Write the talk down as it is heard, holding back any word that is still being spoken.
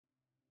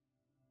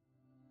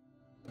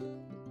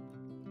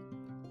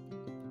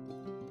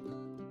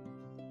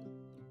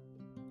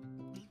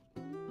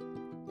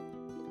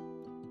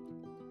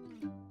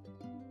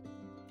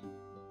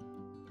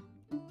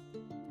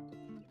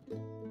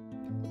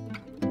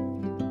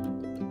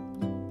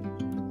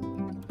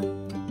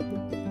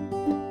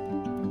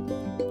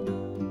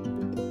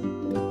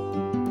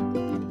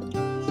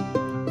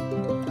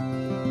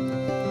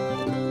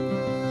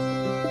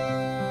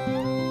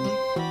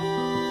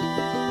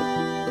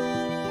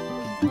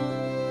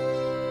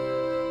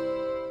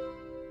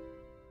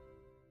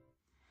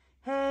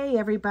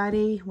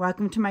everybody.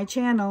 Welcome to my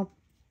channel.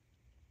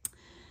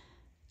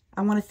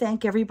 I want to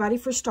thank everybody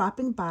for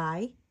stopping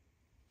by.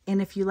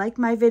 And if you like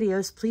my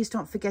videos, please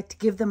don't forget to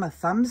give them a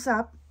thumbs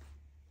up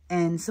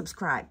and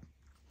subscribe.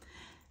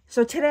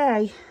 So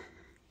today,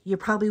 you're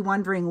probably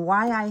wondering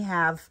why I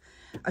have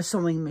a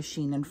sewing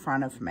machine in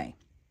front of me.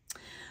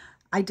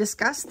 I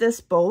discussed this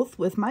both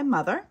with my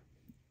mother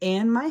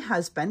and my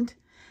husband,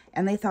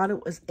 and they thought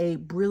it was a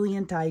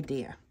brilliant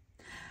idea.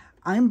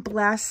 I'm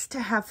blessed to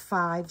have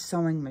 5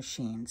 sewing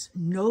machines.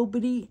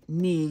 Nobody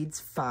needs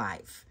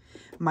 5.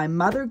 My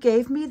mother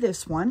gave me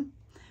this one,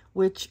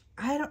 which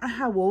I don't know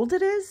how old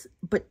it is,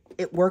 but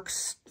it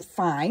works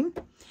fine.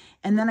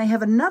 And then I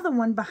have another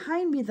one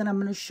behind me that I'm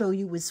going to show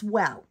you as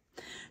well.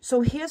 So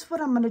here's what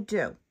I'm going to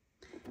do.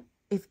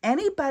 If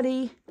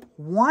anybody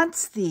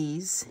wants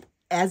these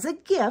as a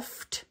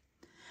gift,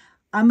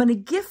 I'm going to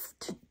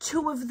gift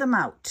 2 of them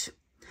out.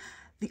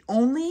 The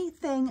only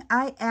thing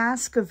I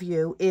ask of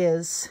you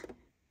is,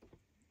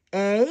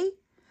 A,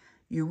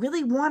 you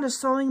really want a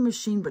sewing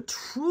machine but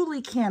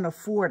truly can't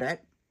afford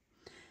it.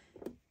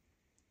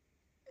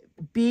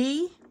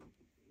 B,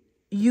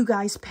 you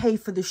guys pay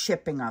for the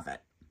shipping of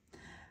it.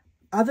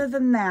 Other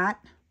than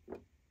that,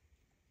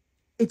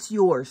 it's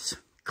yours,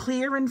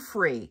 clear and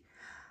free.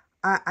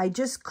 I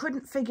just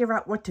couldn't figure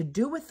out what to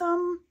do with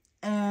them,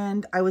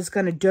 and I was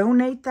going to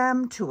donate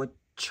them to a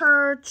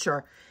church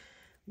or,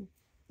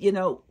 you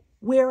know,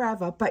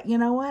 wherever. But you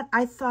know what?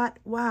 I thought,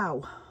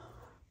 wow,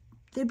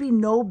 there'd be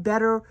no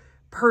better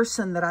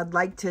person that I'd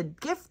like to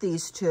gift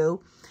these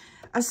to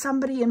as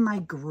somebody in my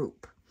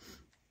group.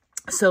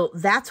 So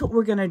that's what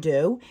we're going to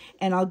do.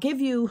 And I'll give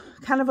you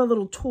kind of a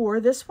little tour.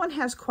 This one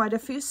has quite a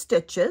few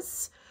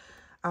stitches.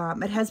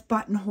 It has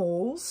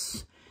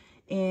buttonholes.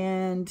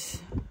 And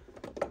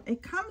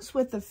it comes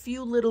with a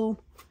few little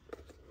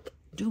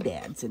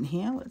doodads in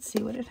here. Let's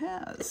see what it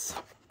has.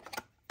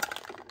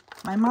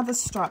 My mother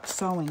stopped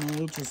sewing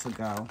ages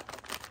ago.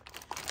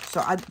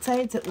 So I'd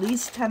say it's at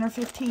least 10 or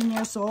 15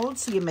 years old.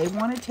 So you may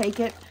want to take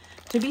it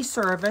to be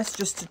serviced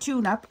just to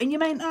tune up. And you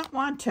may not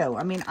want to.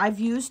 I mean, I've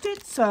used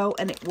it,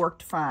 and it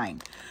worked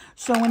fine.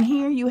 So in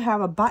here you have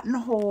a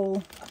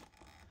buttonhole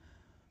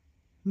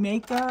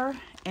maker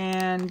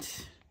and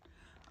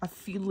a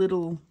few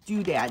little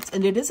doodads.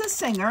 And it is a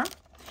Singer.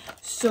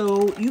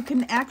 So you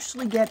can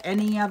actually get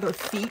any other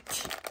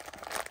feet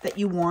that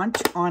you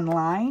want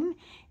online.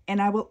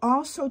 And I will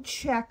also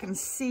check and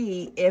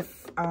see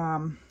if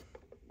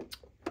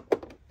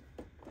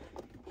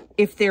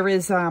there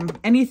is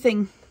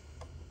anything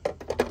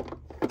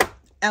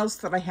else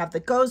that I have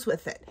that goes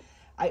with it.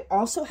 I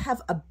also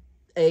have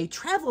a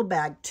travel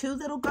bag too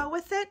that'll go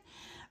with it.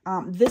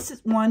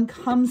 This one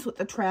comes with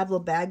the travel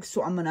bag,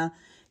 so I'm going to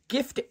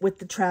gift it with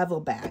the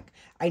travel bag.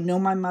 I know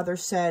my mother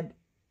said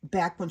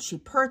back when she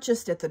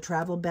purchased it, the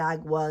travel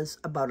bag was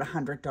about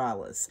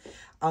 $100.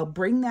 I'll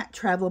bring that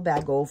travel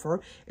bag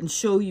over and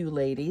show you,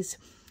 ladies.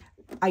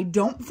 I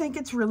don't think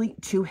it's really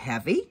too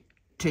heavy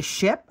to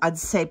ship. I'd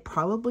say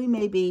probably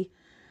maybe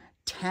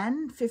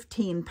 10,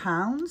 15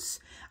 pounds.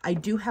 I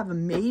do have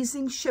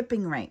amazing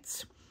shipping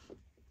rates.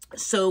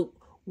 So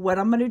what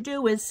I'm going to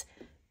do is,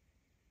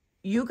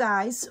 you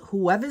guys,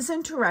 whoever's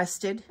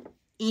interested,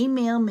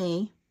 email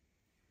me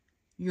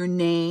your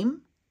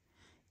name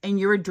and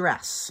your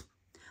address.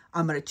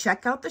 I'm going to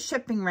check out the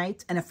shipping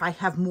rates, and if I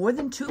have more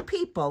than 2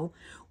 people,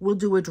 we'll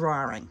do a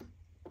drawing.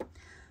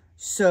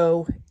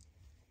 So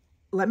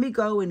let me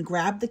go and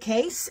grab the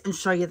case and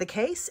show you the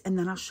case, and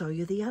then I'll show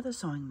you the other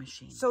sewing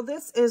machine. So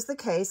this is the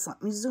case.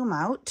 Let me zoom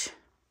out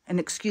and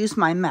excuse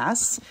my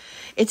mess.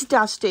 It's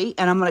dusty,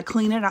 and I'm going to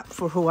clean it up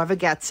for whoever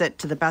gets it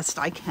to the best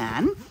I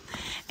can.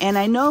 And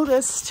I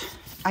noticed,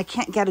 I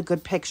can't get a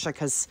good picture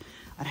because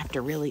I'd have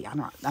to really,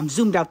 I'm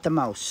zoomed out the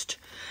most.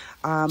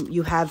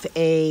 You have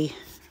a,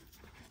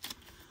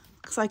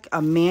 looks like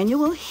a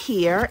manual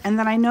here. And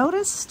then I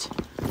noticed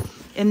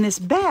in this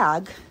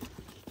bag,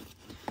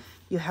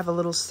 you have a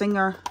little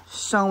Singer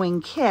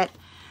sewing kit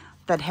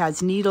that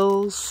has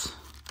needles,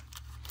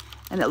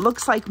 and it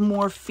looks like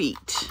more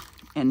feet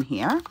in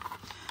here.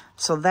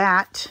 So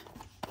that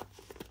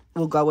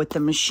will go with the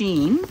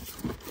machine.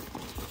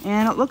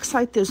 And it looks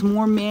like there's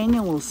more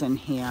manuals in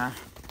here.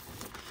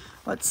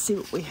 Let's see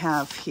what we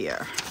have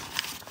here.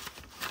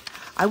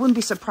 I wouldn't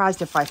be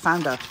surprised if I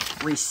found a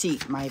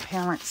receipt. My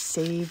parents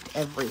saved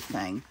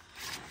everything.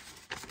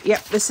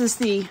 Yep, this is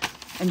the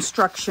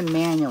instruction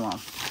manual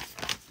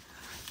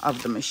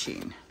of the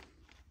machine.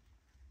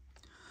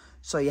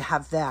 So you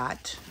have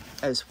that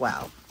as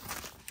well.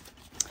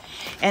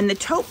 And the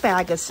tote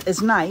bag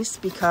is nice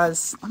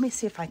because, let me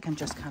see if I can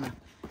just kind of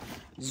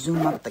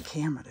zoom up the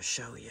camera to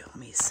show you. Let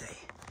me see.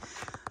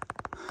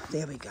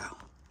 There we go.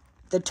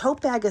 The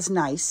tote bag is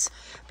nice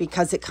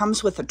because it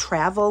comes with a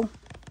travel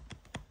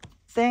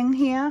thing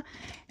here.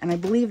 And I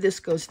believe this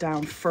goes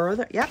down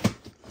further. Yep.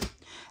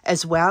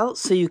 As well.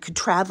 So you could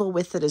travel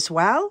with it as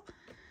well.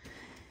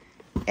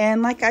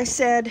 And like I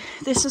said,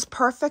 this is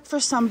perfect for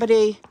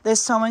somebody,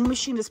 this sewing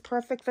machine is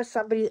perfect for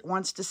somebody that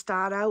wants to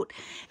start out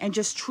and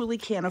just truly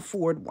can't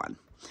afford one.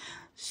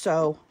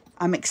 So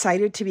I'm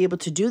excited to be able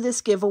to do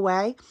this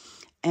giveaway.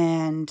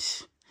 And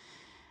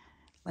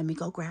let me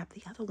go grab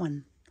the other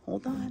one.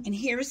 Hold on. And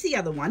here's the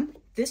other one.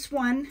 This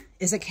one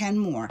is a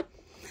Kenmore.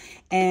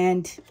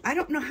 And I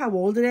don't know how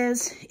old it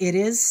is. It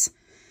is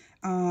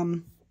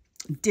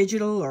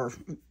digital or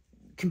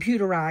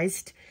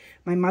computerized.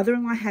 My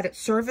mother-in-law had it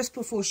serviced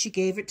before she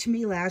gave it to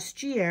me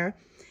last year.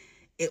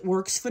 It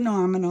works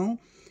phenomenal.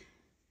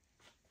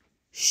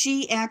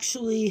 She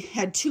actually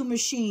had 2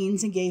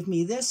 machines and gave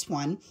me this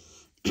one.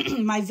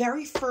 My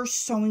very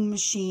first sewing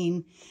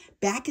machine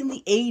back in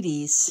the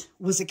 80s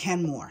was a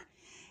Kenmore.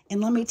 And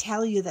let me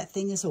tell you, that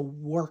thing is a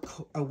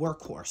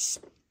workhorse.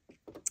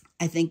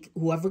 I think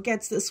whoever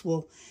gets this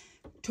will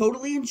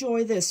totally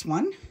enjoy this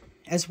one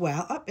as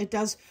well. Oh, it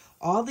does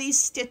all these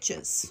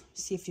stitches.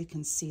 See if you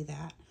can see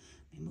that.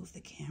 Let me move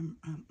the camera.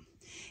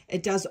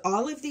 It does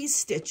all of these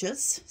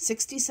stitches,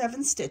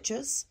 67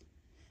 stitches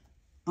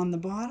on the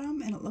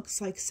bottom, and it looks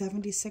like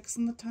 76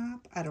 on the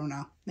top. I don't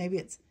know. Maybe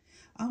it's,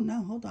 oh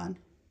no, hold on.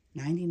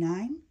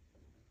 99,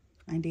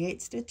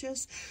 98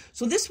 stitches.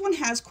 So this one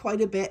has quite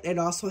a bit. It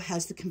also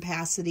has the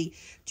capacity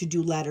to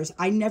do letters.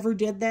 I never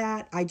did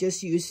that. I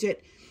just used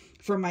it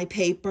for my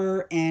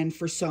paper and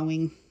for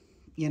sewing,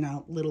 you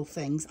know, little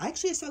things. I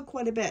actually sewed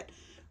quite a bit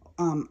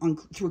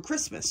through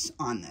Christmas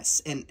on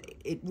this, and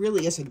it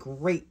really is a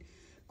great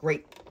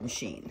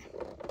machine.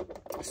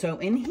 So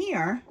in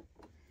here,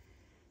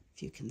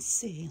 if you can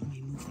see, let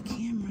me move the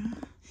camera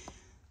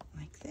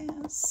like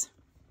this.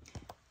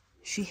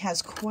 She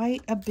has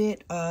quite a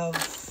bit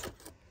of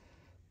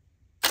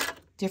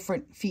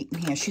different feet in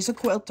here. She's a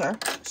quilter,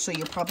 so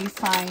you'll probably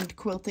find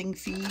quilting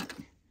feet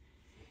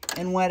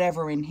and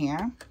whatever in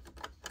here.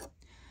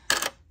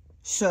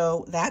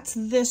 So that's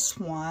this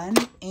one.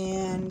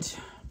 And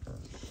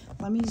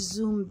let me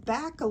zoom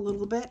back a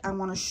little bit. I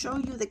want to show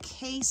you the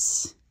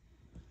case.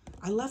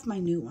 I love my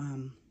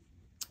new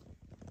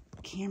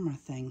camera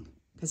thing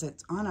because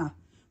it's on a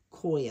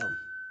coil.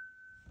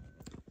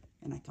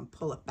 And I can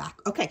pull it back.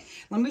 Okay,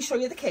 let me show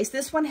you the case.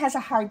 This one has a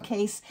hard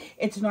case.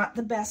 It's not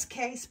the best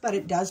case, but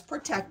it does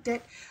protect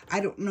it.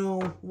 I don't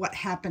know what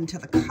happened to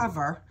the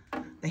cover,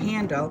 the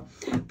handle,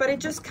 but it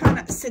just kind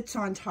of sits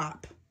on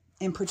top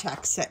and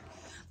protects it.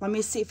 Let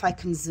me see if I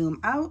can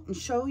zoom out and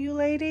show you,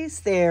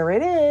 ladies. There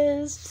it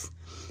is.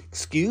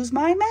 Excuse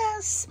my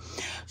mess.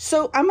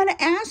 So I'm going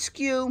to ask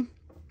you,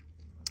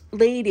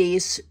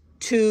 ladies,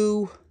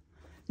 to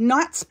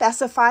not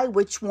specify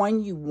which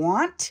one you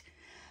want,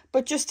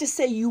 but just to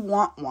say you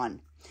want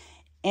one.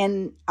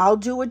 And I'll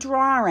do a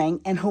drawing,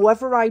 and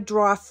whoever I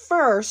draw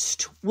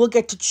first will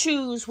get to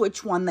choose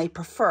which one they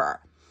prefer.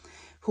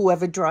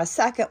 Whoever draws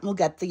second will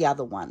get the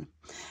other one.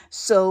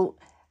 So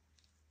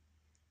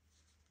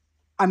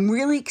I'm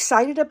really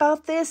excited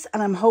about this,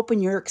 and I'm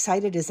hoping you're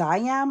excited as I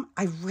am.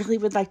 I really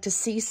would like to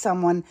see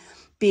someone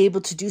be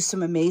able to do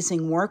some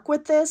amazing work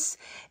with this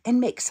and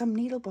make some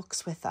needle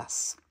books with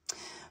us.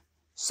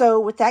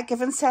 So with that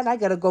given said, I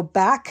got to go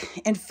back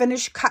and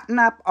finish cutting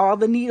up all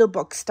the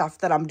needlebook stuff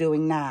that I'm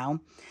doing now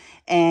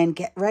and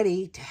get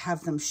ready to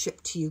have them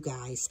shipped to you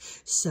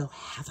guys. So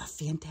have a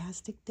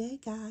fantastic day,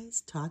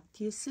 guys. Talk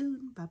to you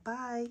soon.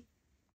 Bye-bye.